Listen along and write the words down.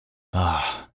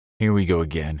Here we go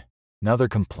again. Another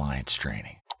compliance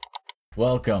training.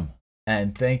 Welcome,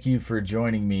 and thank you for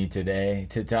joining me today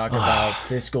to talk about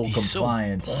fiscal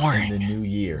compliance in the new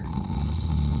year.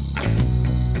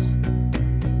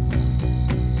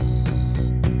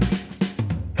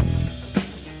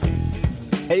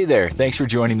 Hey there, thanks for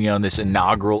joining me on this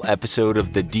inaugural episode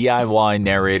of the DIY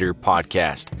Narrator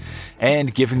podcast,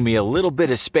 and giving me a little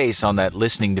bit of space on that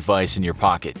listening device in your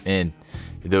pocket, and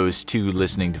those two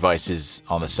listening devices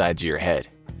on the sides of your head.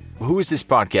 Who is this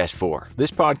podcast for? This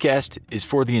podcast is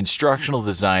for the instructional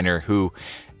designer who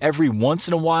every once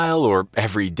in a while or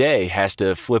every day has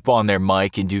to flip on their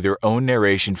mic and do their own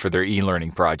narration for their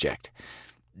e-learning project.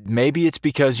 Maybe it's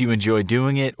because you enjoy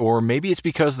doing it, or maybe it's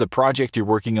because the project you're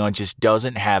working on just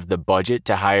doesn't have the budget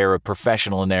to hire a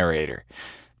professional narrator.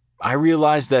 I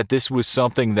realized that this was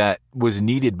something that was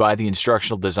needed by the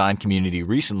instructional design community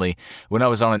recently when I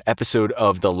was on an episode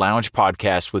of the Lounge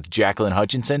podcast with Jacqueline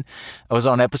Hutchinson. I was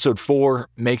on episode 4.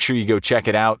 Make sure you go check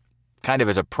it out. Kind of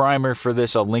as a primer for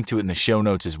this, I'll link to it in the show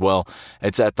notes as well.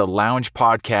 It's at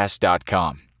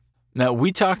theloungepodcast.com. Now,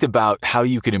 we talked about how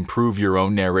you could improve your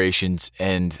own narrations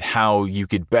and how you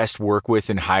could best work with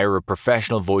and hire a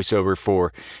professional voiceover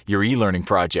for your e-learning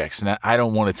projects. And I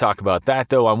don't want to talk about that,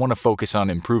 though. I want to focus on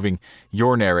improving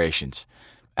your narrations.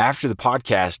 After the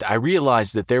podcast, I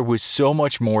realized that there was so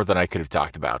much more that I could have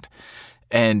talked about.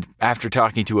 And after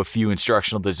talking to a few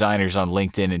instructional designers on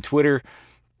LinkedIn and Twitter,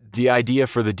 the idea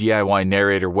for the DIY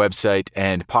Narrator website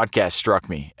and podcast struck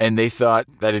me, and they thought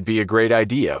that it'd be a great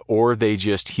idea, or they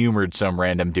just humored some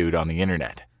random dude on the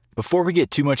internet. Before we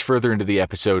get too much further into the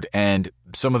episode and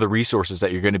some of the resources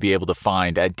that you're going to be able to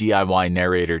find at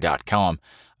DIYNarrator.com,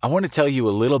 I want to tell you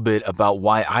a little bit about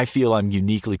why I feel I'm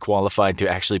uniquely qualified to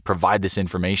actually provide this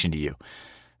information to you.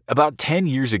 About 10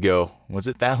 years ago, was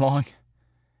it that long?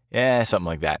 Yeah, something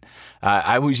like that.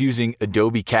 I was using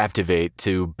Adobe Captivate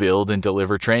to build and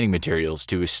deliver training materials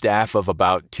to a staff of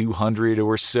about 200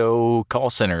 or so call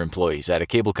center employees at a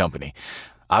cable company.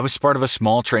 I was part of a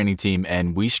small training team,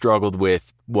 and we struggled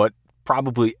with what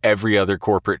probably every other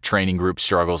corporate training group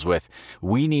struggles with.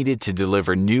 We needed to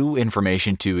deliver new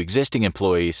information to existing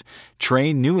employees,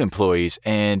 train new employees,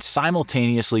 and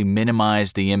simultaneously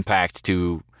minimize the impact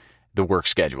to the work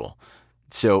schedule.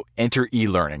 So enter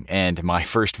e-learning and my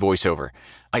first voiceover.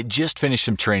 I just finished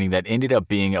some training that ended up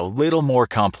being a little more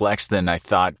complex than I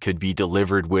thought could be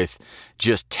delivered with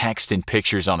just text and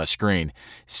pictures on a screen.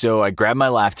 So I grabbed my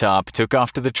laptop, took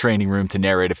off to the training room to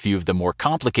narrate a few of the more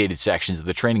complicated sections of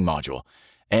the training module.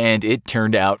 And it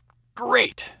turned out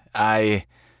great. I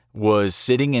was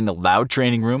sitting in a loud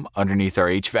training room underneath our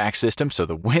HVAC system, so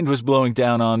the wind was blowing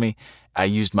down on me. I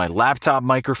used my laptop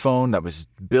microphone that was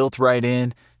built right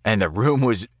in. And the room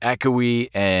was echoey,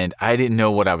 and I didn't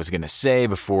know what I was going to say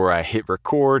before I hit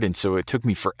record, and so it took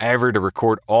me forever to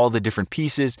record all the different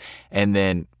pieces, and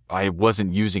then I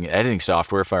wasn't using editing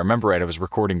software. If I remember right, I was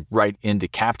recording right into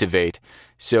Captivate,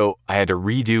 so I had to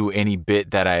redo any bit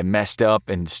that I messed up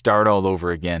and start all over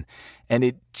again, and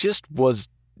it just was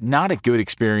not a good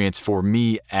experience for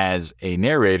me as a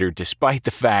narrator, despite the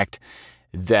fact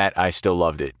that I still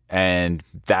loved it, and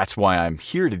that's why I'm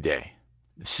here today.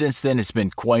 Since then, it's been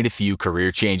quite a few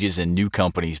career changes and new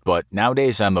companies, but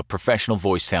nowadays I'm a professional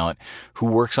voice talent who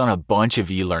works on a bunch of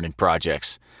e-learning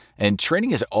projects. And training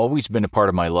has always been a part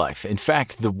of my life. In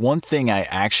fact, the one thing I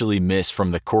actually miss from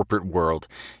the corporate world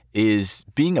is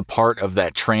being a part of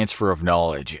that transfer of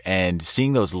knowledge and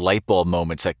seeing those light bulb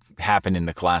moments that happen in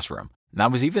the classroom. And I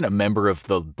was even a member of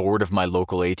the board of my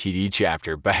local ATD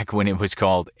chapter back when it was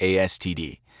called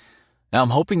ASTD. Now,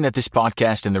 I'm hoping that this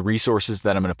podcast and the resources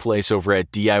that I'm going to place over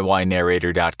at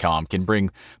DIYNarrator.com can bring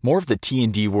more of the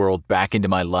T&D world back into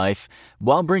my life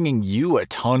while bringing you a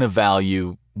ton of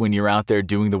value when you're out there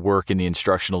doing the work in the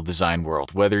instructional design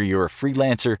world, whether you're a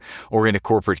freelancer or in a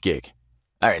corporate gig.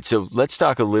 All right, so let's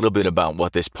talk a little bit about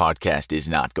what this podcast is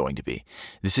not going to be.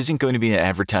 This isn't going to be an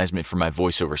advertisement for my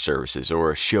voiceover services or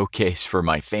a showcase for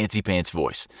my fancy pants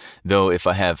voice. Though if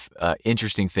I have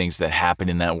interesting things that happen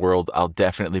in that world, I'll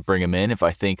definitely bring them in if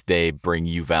I think they bring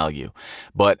you value.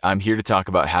 But I'm here to talk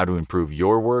about how to improve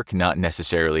your work, not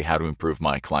necessarily how to improve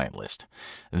my client list.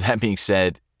 That being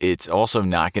said, it's also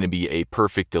not going to be a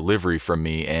perfect delivery from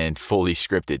me and fully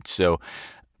scripted. So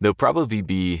there'll probably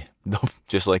be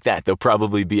just like that. There'll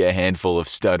probably be a handful of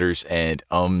stutters and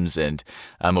ums, and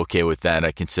I'm okay with that.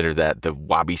 I consider that the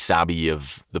wabi-sabi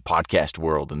of the podcast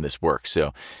world in this work.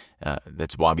 So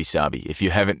that's wabi-sabi. If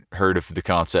you haven't heard of the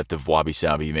concept of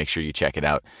wabi-sabi, make sure you check it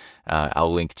out.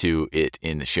 I'll link to it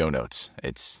in the show notes.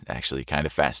 It's actually kind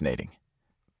of fascinating.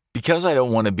 Because I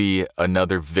don't want to be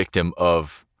another victim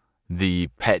of the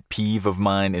pet peeve of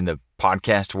mine in the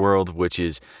podcast world, which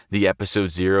is the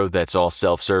episode 0 that's all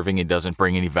self-serving and doesn't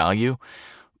bring any value.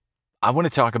 I want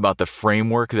to talk about the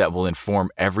framework that will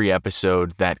inform every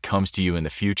episode that comes to you in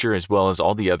the future, as well as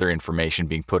all the other information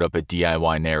being put up at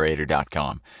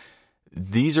DIYnarrator.com.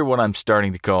 These are what I'm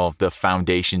starting to call the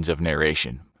foundations of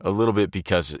narration, a little bit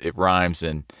because it rhymes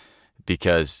and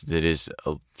because it is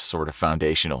a sort of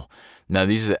foundational. Now,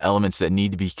 these are the elements that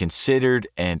need to be considered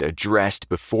and addressed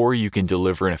before you can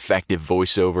deliver an effective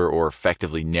voiceover or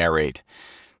effectively narrate.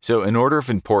 So in order of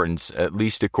importance, at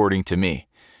least according to me,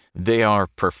 they are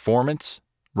performance,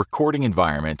 recording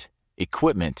environment,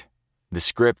 equipment, the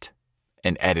script,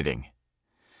 and editing.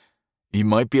 You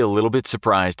might be a little bit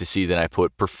surprised to see that I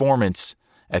put performance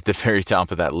at the very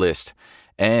top of that list.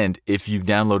 And if you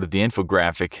downloaded the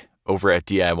infographic over at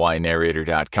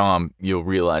DIYnarrator.com, you'll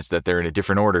realize that they're in a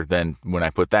different order than when I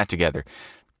put that together.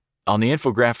 On the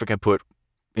infographic, I put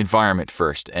environment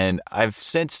first, and I've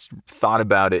since thought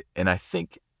about it, and I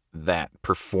think that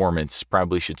performance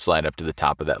probably should slide up to the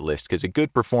top of that list, because a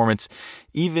good performance,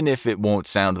 even if it won't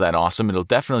sound that awesome, it'll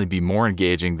definitely be more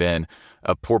engaging than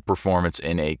a poor performance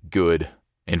in a good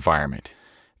environment.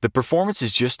 The performance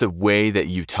is just the way that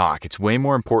you talk. It's way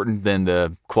more important than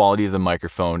the quality of the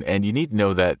microphone, and you need to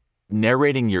know that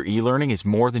narrating your e-learning is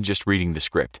more than just reading the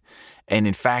script. And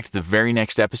in fact, the very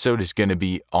next episode is going to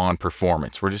be on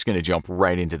performance. We're just going to jump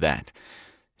right into that.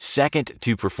 Second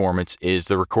to performance is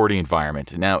the recording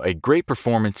environment. Now, a great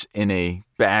performance in a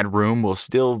bad room will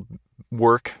still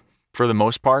work for the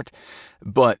most part,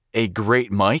 but a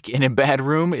great mic in a bad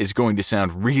room is going to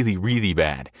sound really, really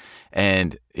bad.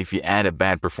 And if you add a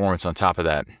bad performance on top of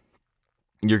that,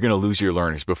 you're going to lose your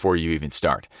learners before you even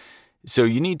start. So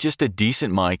you need just a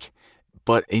decent mic,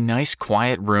 but a nice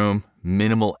quiet room,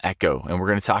 minimal echo. And we're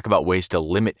going to talk about ways to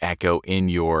limit echo in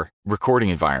your recording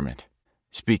environment.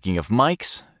 Speaking of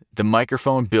mics, the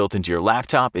microphone built into your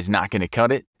laptop is not going to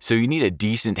cut it, so you need a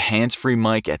decent hands-free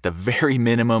mic at the very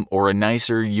minimum, or a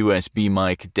nicer USB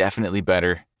mic, definitely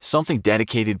better. Something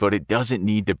dedicated, but it doesn't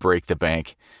need to break the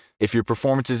bank. If your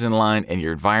performance is in line and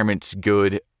your environment's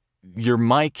good, your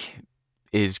mic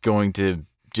is going to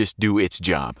just do its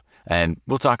job. And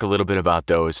we'll talk a little bit about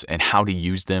those and how to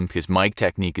use them, because mic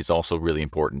technique is also really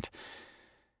important.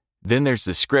 Then there's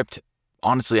the script.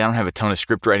 Honestly, I don't have a ton of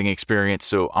script writing experience,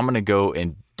 so I'm going to go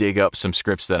and dig up some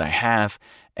scripts that I have,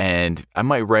 and I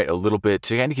might write a little bit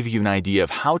to kind of give you an idea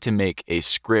of how to make a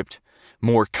script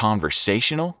more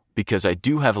conversational, because I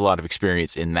do have a lot of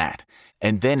experience in that.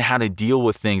 And then how to deal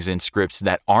with things in scripts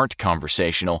that aren't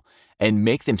conversational and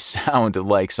make them sound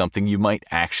like something you might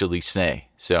actually say.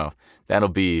 So that'll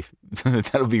be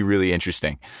really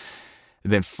interesting.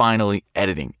 And then finally,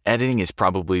 editing. Editing is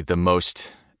probably the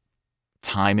most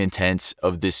time intense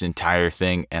of this entire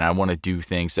thing, and I want to do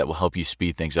things that will help you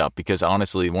speed things up, because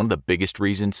honestly, one of the biggest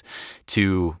reasons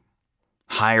to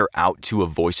hire out to a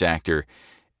voice actor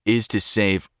is to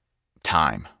save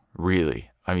time,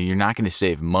 really. I mean, you're not going to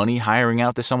save money hiring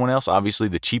out to someone else. Obviously,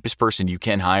 the cheapest person you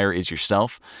can hire is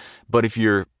yourself, but if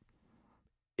you're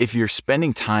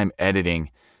spending time editing,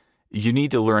 you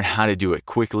need to learn how to do it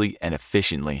quickly and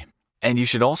efficiently. And you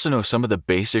should also know some of the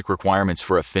basic requirements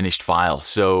for a finished file,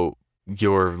 so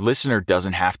your listener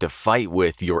doesn't have to fight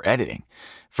with your editing.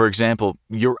 For example,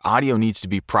 your audio needs to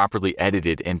be properly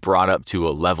edited and brought up to a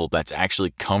level that's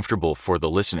actually comfortable for the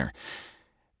listener.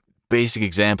 Basic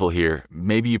example here,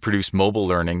 maybe you produce mobile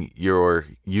learning, your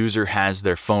user has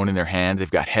their phone in their hand,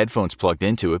 they've got headphones plugged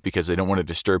into it because they don't want to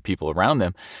disturb people around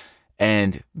them,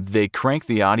 and they crank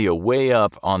the audio way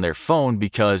up on their phone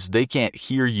because they can't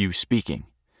hear you speaking.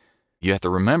 You have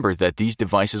to remember that these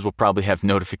devices will probably have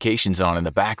notifications on in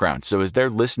the background. So as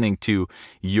they're listening to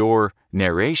your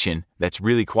narration that's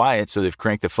really quiet, so they've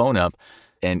cranked the phone up,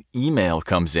 an email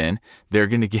comes in, they're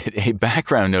going to get a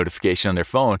background notification on their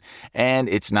phone, and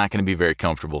it's not going to be very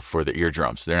comfortable for their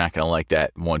eardrums. They're not going to like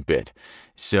that one bit.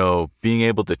 So being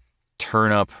able to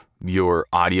turn up your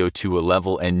audio to a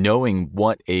level and knowing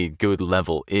what a good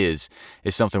level is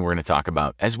something we're going to talk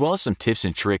about, as well as some tips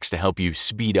and tricks to help you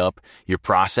speed up your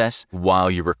process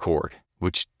while you record,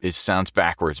 which sounds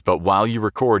backwards, but while you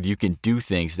record, you can do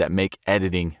things that make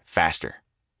editing faster.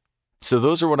 So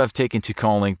those are what I've taken to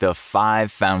calling the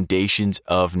 5 foundations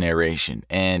of narration.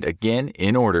 And again,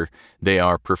 in order, they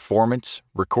are performance,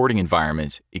 recording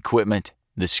environment, equipment,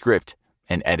 the script,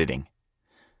 and editing.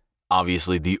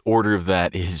 Obviously, the order of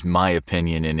that is my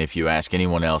opinion, and if you ask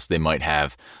anyone else, they might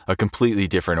have a completely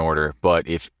different order. But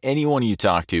if anyone you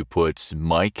talk to puts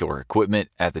mic or equipment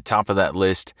at the top of that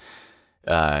list,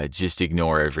 just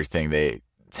ignore everything they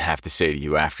have to say to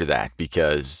you after that,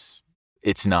 because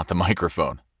it's not the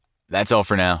microphone. That's all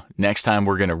for now. Next time,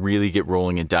 we're going to really get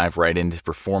rolling and dive right into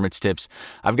performance tips.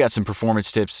 I've got some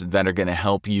performance tips that are going to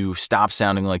help you stop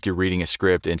sounding like you're reading a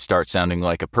script and start sounding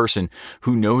like a person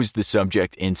who knows the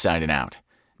subject inside and out.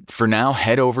 For now,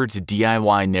 head over to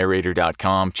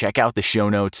DIYnarrator.com, check out the show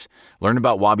notes, learn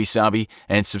about Wabi Sabi,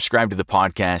 and subscribe to the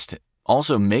podcast.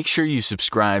 Also, make sure you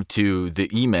subscribe to the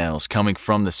emails coming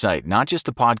from the site, not just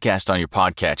the podcast on your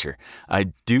podcatcher.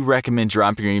 I do recommend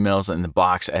dropping your emails in the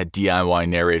box at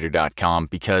DIYnarrator.com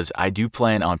because I do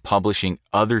plan on publishing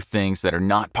other things that are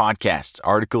not podcasts,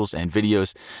 articles and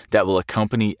videos that will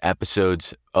accompany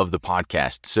episodes of the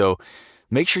podcast. So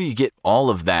make sure you get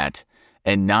all of that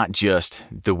and not just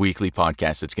the weekly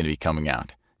podcast that's going to be coming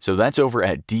out. So that's over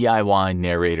at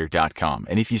DIYnarrator.com.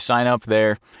 And if you sign up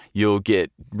there, you'll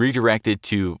get redirected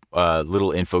to a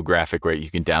little infographic where you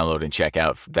can download and check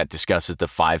out that discusses the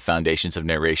 5 foundations of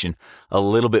narration a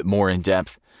little bit more in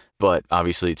depth, but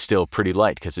obviously it's still pretty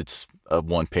light because it's a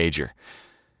one-pager.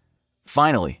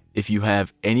 Finally, if you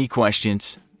have any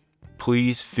questions,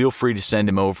 please feel free to send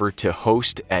them over to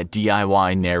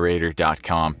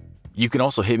host@DIYnarrator.com. You can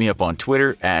also hit me up on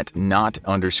Twitter at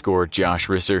 @not_Josh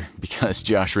Risser because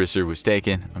Josh Risser was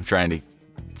taken. I'm trying to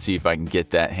see if I can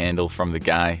get that handle from the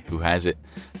guy who has it.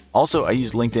 Also, I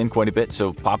use LinkedIn quite a bit,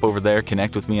 so pop over there,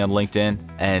 connect with me on LinkedIn,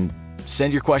 and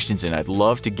send your questions in. I'd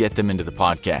love to get them into the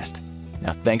podcast.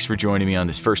 Now, thanks for joining me on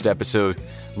this first episode.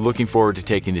 Looking forward to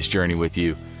taking this journey with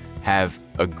you. Have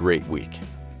a great week.